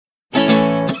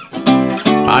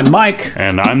I'm Mike.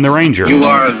 And I'm the Ranger. You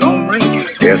are a Lone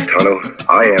Ranger. Yes, Tonto,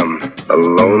 I am the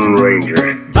Lone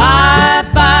Ranger.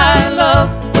 Bye-bye, love.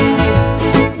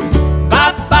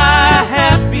 Bye-bye,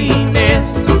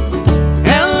 happiness.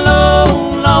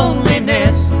 Hello,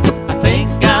 loneliness. I think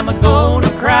I'm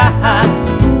gonna cry.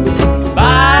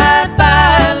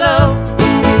 Bye-bye, love.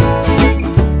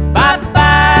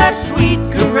 Bye-bye, sweet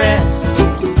caress.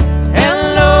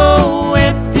 Hello,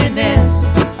 emptiness.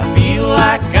 I feel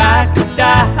like I could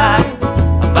die.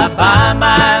 Bye-bye,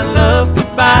 my love,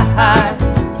 goodbye.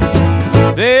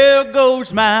 There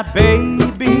goes my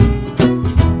baby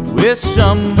with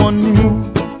someone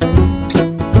new.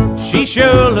 She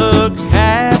sure looks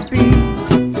happy,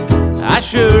 I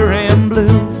sure am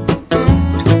blue.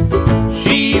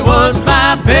 She was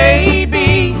my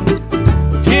baby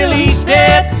till he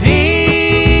stepped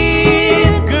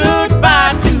in.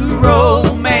 Goodbye to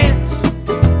romance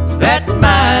that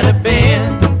might have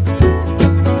been.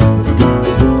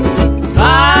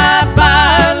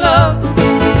 Bye-bye, love.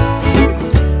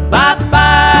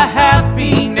 Bye-bye,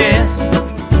 happiness.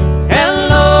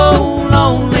 Hello,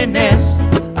 loneliness.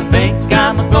 I think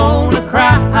I'm gonna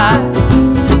cry.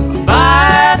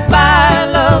 Bye-bye,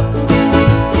 love.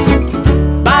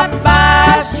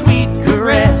 Bye-bye, sweet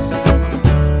caress.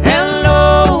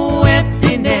 Hello,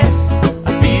 emptiness.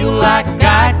 I feel like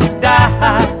I could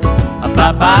die.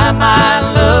 Bye-bye, my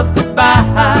love,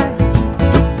 goodbye.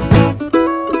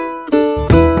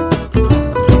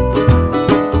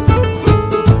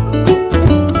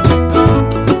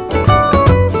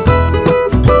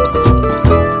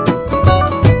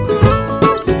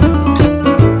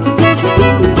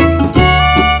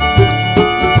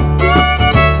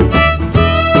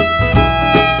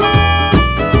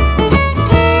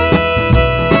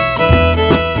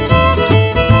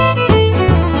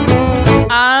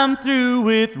 I'm through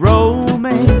with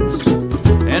romance,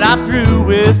 and I'm through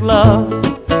with love.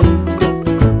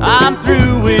 I'm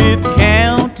through with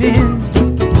counting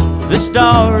the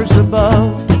stars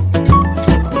above.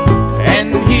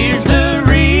 And here's the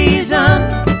reason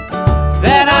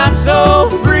that I'm so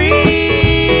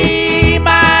free.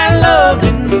 My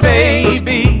loving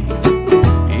baby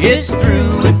is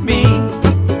through with me.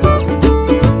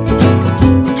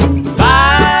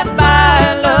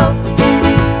 Bye-bye, love.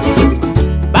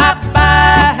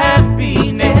 Bye-bye,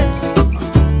 happiness.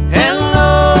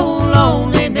 Hello,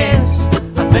 loneliness.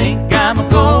 I think I'm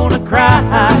gonna cry.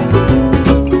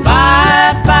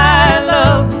 Bye-bye,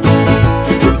 love.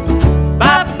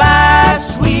 Bye-bye,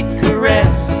 sweet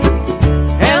caress.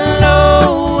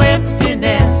 Hello,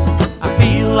 emptiness. I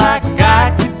feel like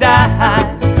I could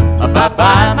die.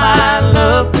 Bye-bye, my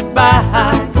love,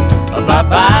 goodbye.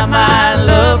 Bye-bye, my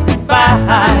love,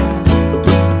 goodbye.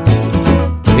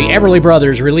 The Everly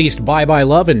Brothers released Bye Bye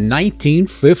Love in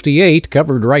 1958,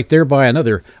 covered right there by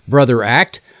another brother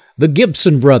act, the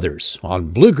Gibson Brothers, on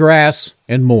Bluegrass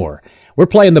and more. We're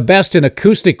playing the best in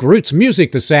acoustic roots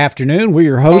music this afternoon. We're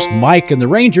your host, Mike and the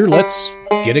Ranger. Let's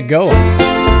get it going.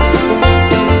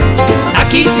 I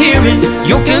keep hearing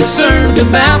you're concerned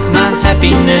about my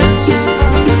happiness.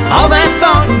 All that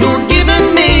thought you're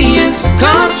giving me is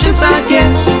conscience, I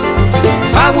guess.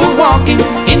 If I were walking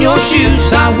in your shoes,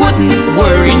 I wouldn't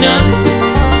worry none.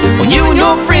 When you and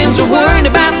your friends are worried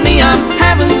about me, I'm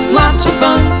having lots of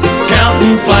fun.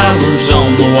 Counting flowers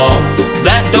on the wall,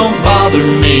 that don't bother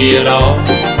me at all.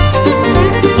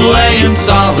 Playing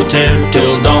solitaire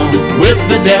till dawn with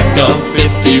the deck of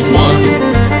 51.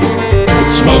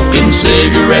 Smoking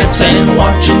cigarettes and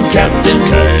watching Captain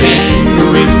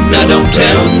Kangaroo. Now don't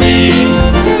tell me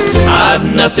I've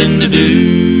nothing to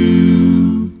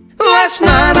do. Last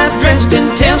night I dressed in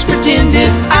tails, pretended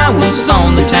I was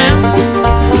on the town.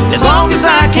 As long as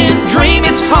I can dream,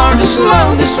 it's hard to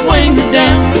slow the swinger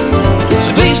down.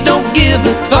 So please don't give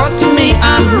a thought to me,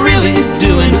 I'm really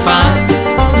doing fine.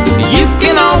 You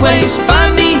can always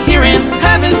find me here and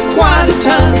having quite a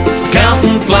time.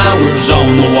 Counting flowers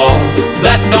on the wall,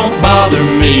 that don't bother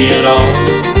me at all.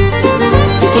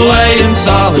 Playing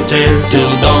solitaire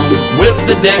till dawn with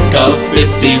the deck of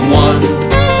 51.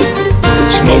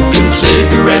 Smoking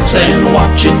cigarettes and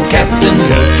watching Captain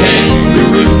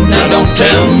Kangaroo. Now don't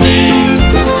tell me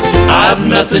I've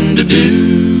nothing to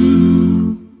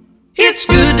do. It's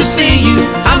good to see you,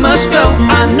 I must go,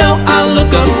 I know I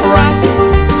look a fright.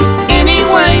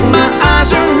 Anyway, my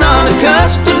eyes are not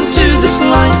accustomed to this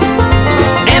light,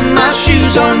 and my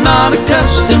shoes are not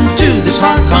accustomed to this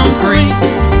hard concrete.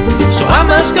 So I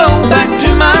must go back to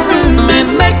my room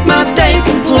and make my day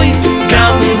complete.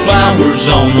 Counting flowers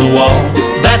on the wall,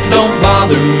 that don't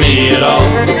bother me at all.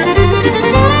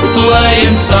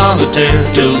 Playing solitaire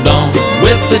till dawn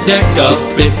with the deck of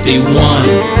 51.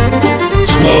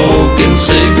 smoking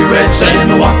cigarettes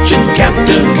and watching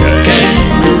Captain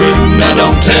Kangaroo. Now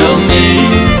don't tell me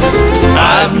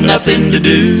I've nothing to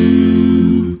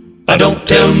do. Don't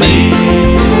tell me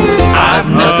I've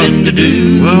nothing to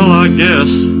do. Well, I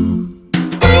guess.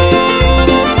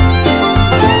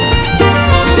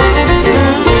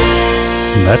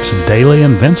 That's Daly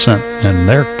and Vincent, and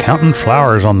they're counting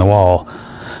flowers on the wall.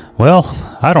 Well,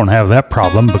 I don't have that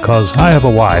problem because I have a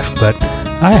wife, but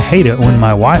I hate it when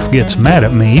my wife gets mad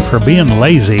at me for being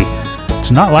lazy.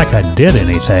 It's not like I did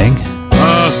anything.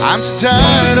 I'm so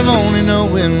tired of only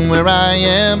knowing where I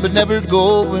am, but never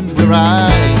going where I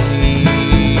need.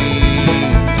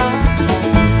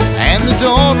 And the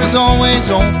door is always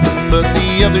open, but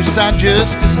the other side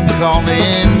just isn't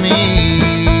calling me.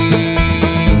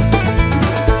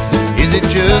 Is it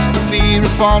just the fear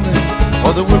of falling,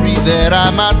 or the worry that I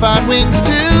might find wings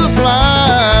to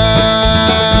fly?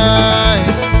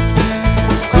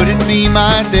 Could it be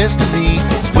my destiny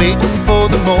is waiting for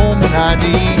the moment I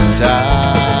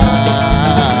decide?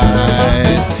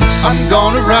 I'm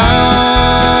gonna ride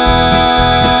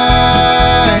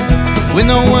with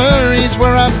no worries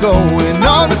where I'm going,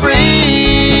 on the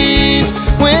breeze,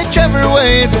 whichever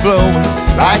way it's blowing,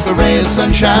 like a ray of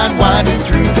sunshine winding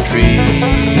through the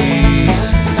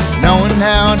trees. Knowing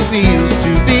how it feels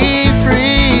to be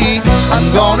free,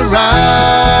 I'm gonna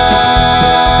ride.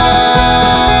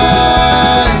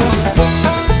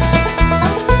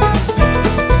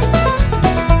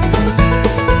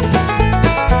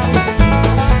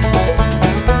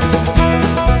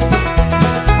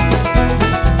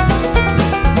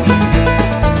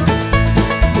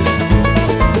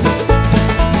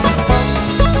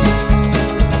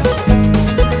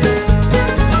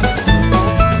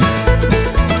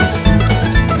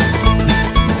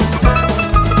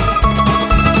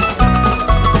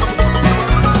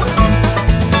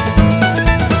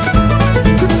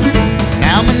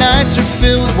 Nights are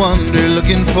filled with wonder,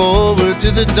 looking forward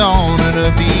to the dawning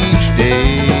of each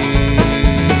day.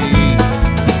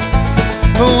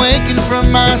 Awakened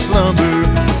from my slumber,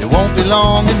 it won't be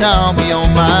long and I'll be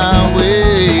on my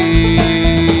way.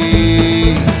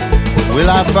 Will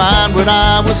I find what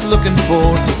I was looking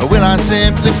for, or will I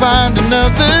simply find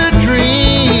another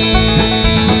dream?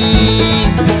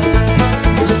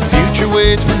 The future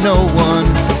waits for no one,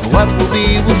 what will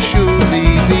be will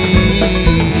surely be.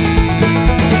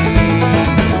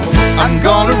 I'm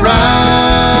gonna ride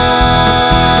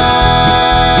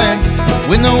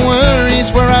with no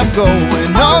worries where I'm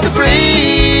going, on the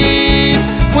breeze,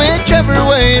 whichever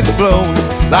way it's blowing,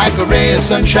 like a ray of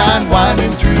sunshine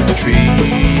winding through the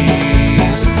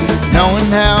trees. Knowing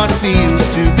how it feels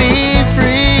to be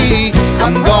free,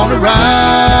 I'm gonna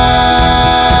ride.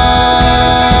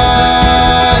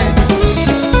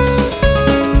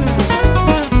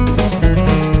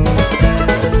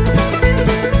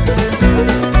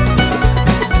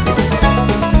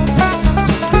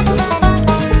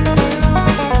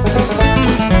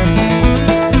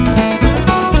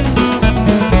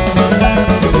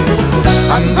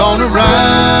 I'm gonna ride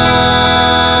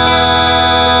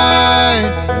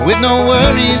with no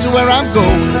worries where I'm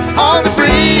going, on the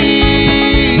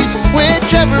breeze,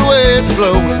 whichever way it's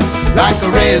blowing, like a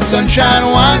ray of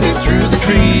sunshine winding through the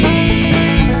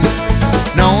trees.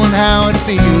 Knowing how it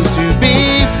feels to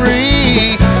be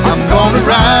free, I'm gonna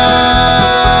ride,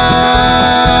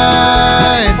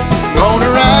 gonna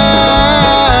ride,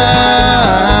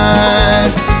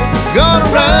 gonna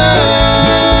ride.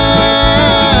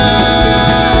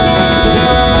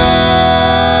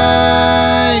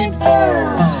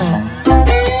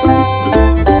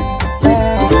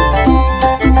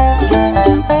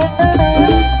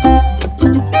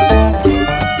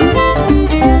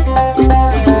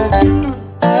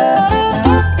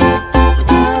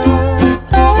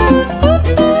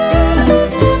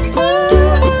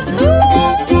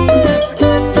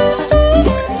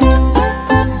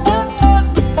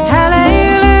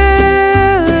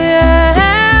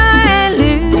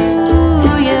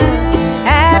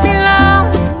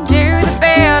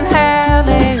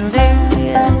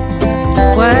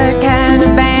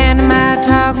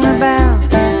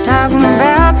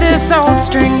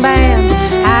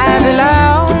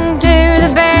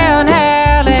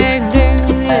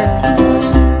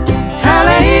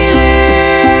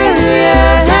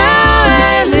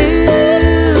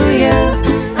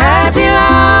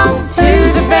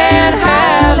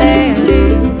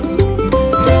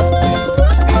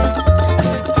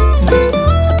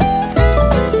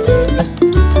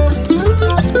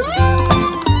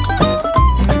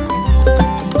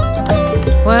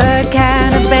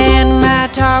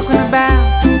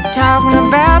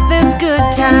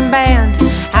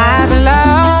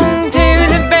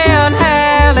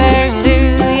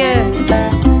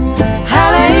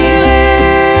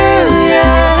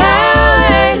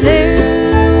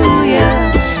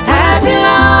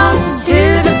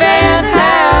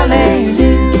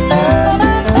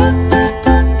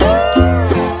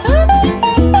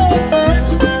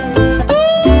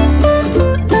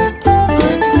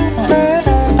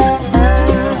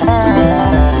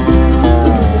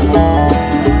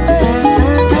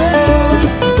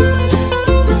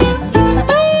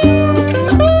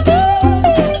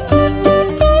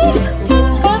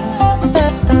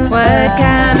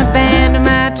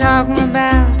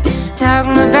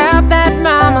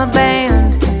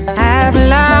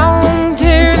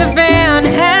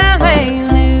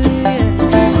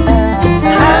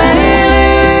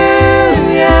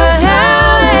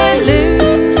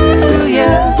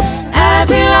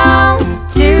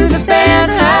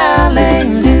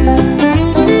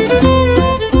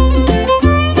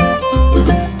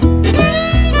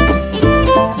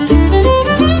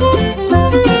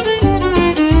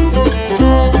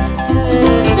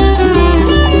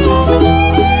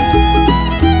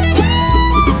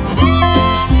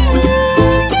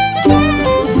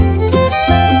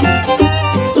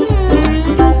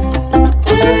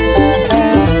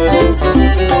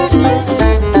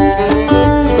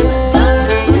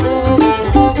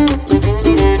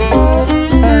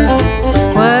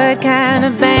 kind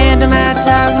of band am I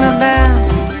talking about?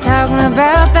 Talking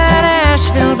about that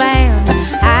Asheville band.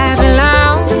 I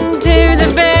belong to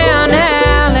the band.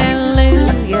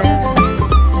 Hallelujah.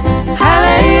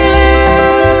 Hallelujah.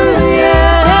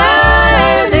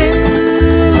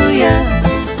 Hallelujah.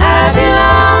 I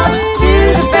belong to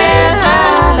the band.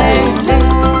 Hallelujah.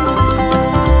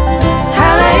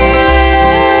 Hallelujah.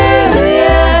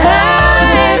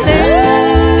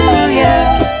 Hallelujah.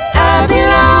 I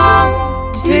belong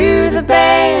to the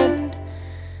band.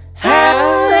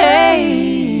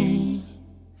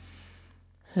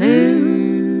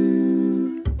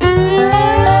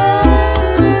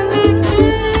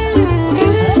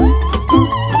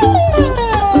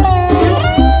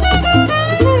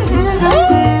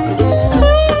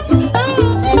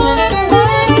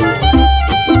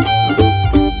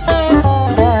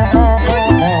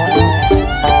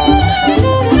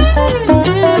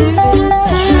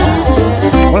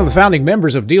 The founding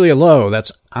members of Delia Low,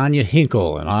 that's Anya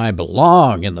Hinkle, and I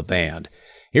belong in the band.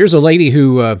 Here's a lady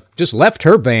who just left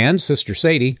her band, Sister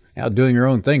Sadie, out doing her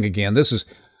own thing again. This is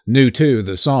new too,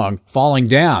 the song Falling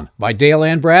Down by Dale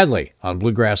Ann Bradley on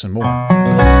Bluegrass and More.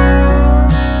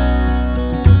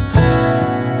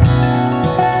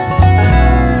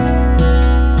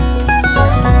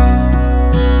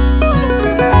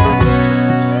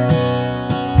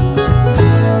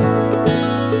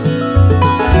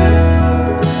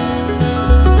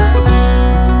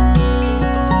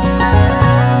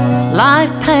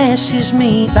 Life passes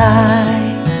me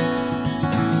by,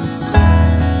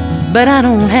 but I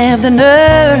don't have the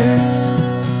nerve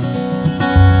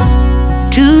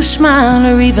to smile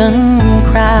or even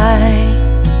cry,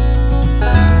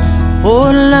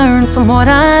 or learn from what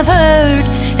I've heard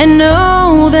and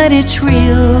know that it's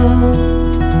real.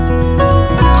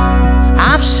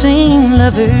 I've seen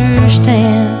lovers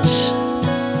dance,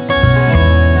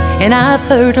 and I've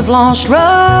heard of lost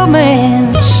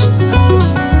romance,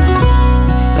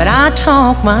 but I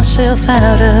talk myself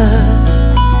out of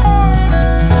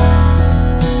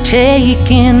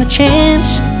taking the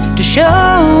chance to show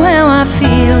how I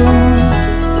feel.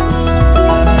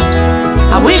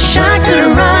 I wish I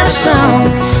could write a song,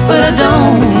 but I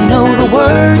don't know the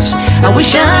words. I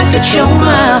wish I could show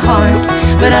my heart,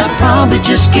 but I'd probably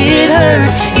just get hurt.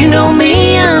 You know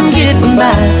me, I'm getting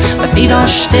by. My feet are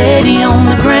steady on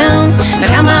the ground, but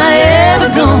how am I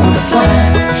ever gonna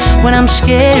fly when I'm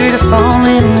scared of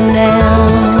falling down?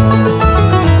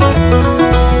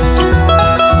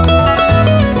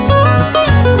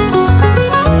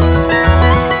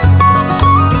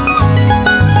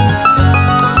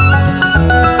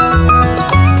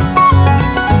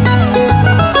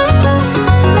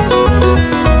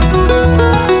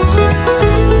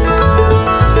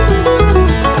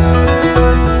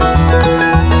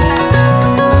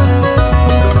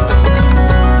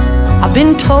 I've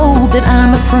been told that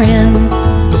I'm a friend,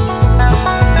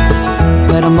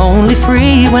 but I'm only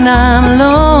free when I'm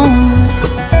alone.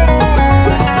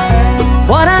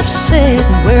 What I've said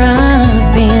and where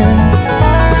I've been,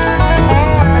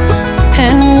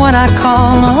 and what I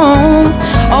call home,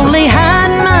 only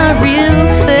hide my real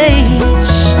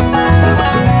face.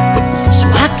 So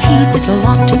I keep it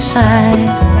locked inside,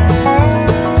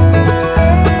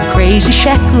 crazy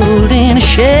shackled in a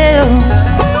shell.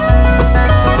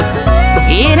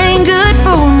 It ain't good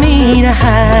for me to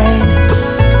hide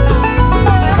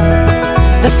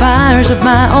the fires of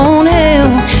my own hell,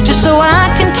 just so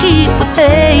I can keep the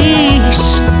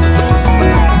pace.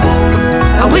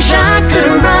 I wish I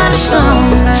could write a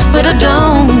song, but I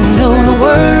don't know the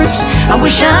words. I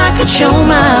wish I could show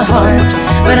my heart,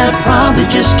 but I'd probably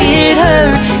just get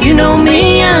hurt. You know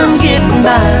me, I'm getting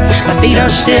by. My feet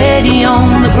are steady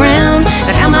on the ground,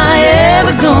 but how am I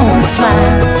ever gonna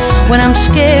fly when I'm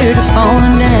scared of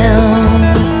falling down?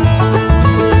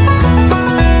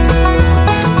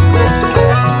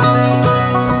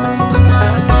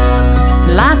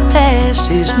 Life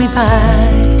passes me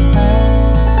by,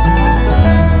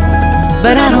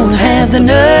 but I don't have the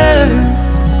nerve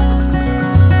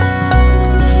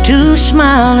to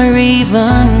smile or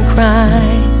even cry,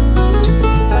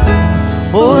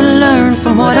 or learn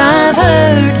from what I've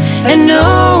heard and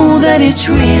know that it's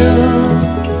real.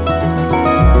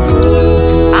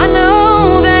 I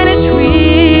know that it's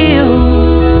real.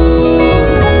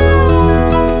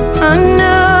 I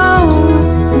know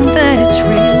that it's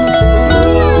real.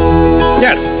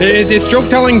 Yes, it's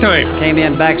joke-telling time. Came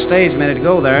in backstage a minute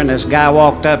ago there, and this guy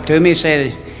walked up to me,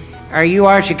 said, "Are you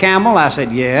Archie Campbell?" I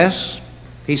said, "Yes."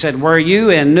 He said, "Were you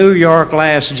in New York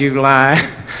last July?"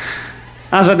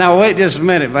 I said, "Now, wait just a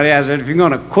minute, buddy." I said, "If you're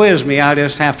going to quiz me, I'll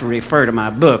just have to refer to my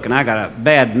book." And I got a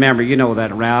bad memory, you know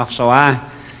that, Ralph. So I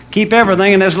Keep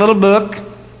everything in this little book,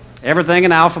 everything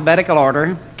in alphabetical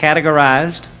order,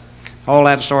 categorized, all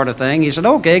that sort of thing. He said,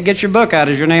 okay, get your book out.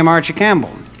 Is your name Archie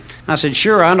Campbell? I said,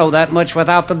 sure, I know that much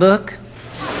without the book.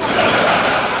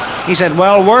 He said,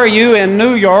 well, were you in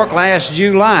New York last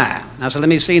July? I said, let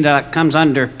me see, that comes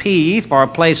under P for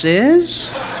places.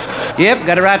 Yep,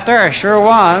 got it right there, sure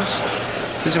was.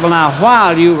 He said, well, now,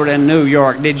 while you were in New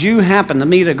York, did you happen to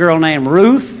meet a girl named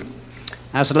Ruth?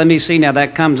 I said, let me see, now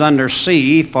that comes under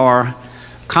C for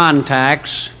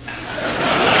contacts.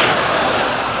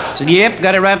 I said, yep,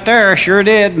 got it right there, sure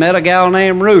did, met a gal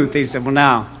named Ruth. He said, well,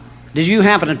 now, did you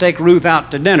happen to take Ruth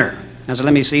out to dinner? I said,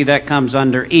 let me see, that comes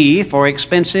under E for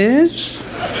expenses.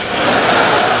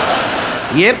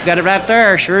 Yep, got it right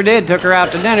there, sure did, took her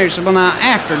out to dinner. He said, well, now,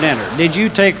 after dinner, did you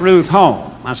take Ruth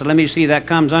home? I said, let me see, that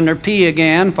comes under P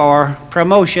again for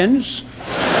promotions.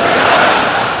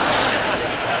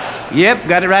 Yep,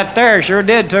 got it right there, sure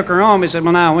did, took her home. He said,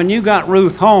 well, now, when you got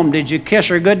Ruth home, did you kiss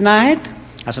her goodnight?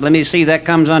 I said, let me see, that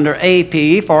comes under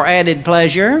AP for added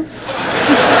pleasure.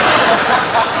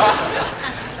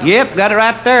 Yep, got it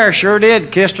right there, sure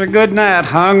did, kissed her goodnight,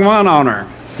 hung one on her.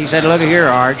 He said, look here,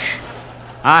 Arch,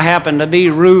 I happen to be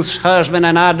Ruth's husband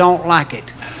and I don't like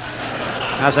it.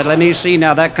 I said, let me see,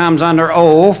 now that comes under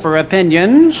O for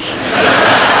opinions.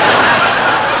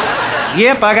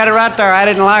 Yep, I got it right there, I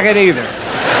didn't like it either.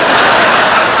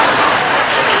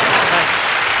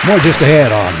 More just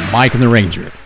ahead on Mike and the Ranger.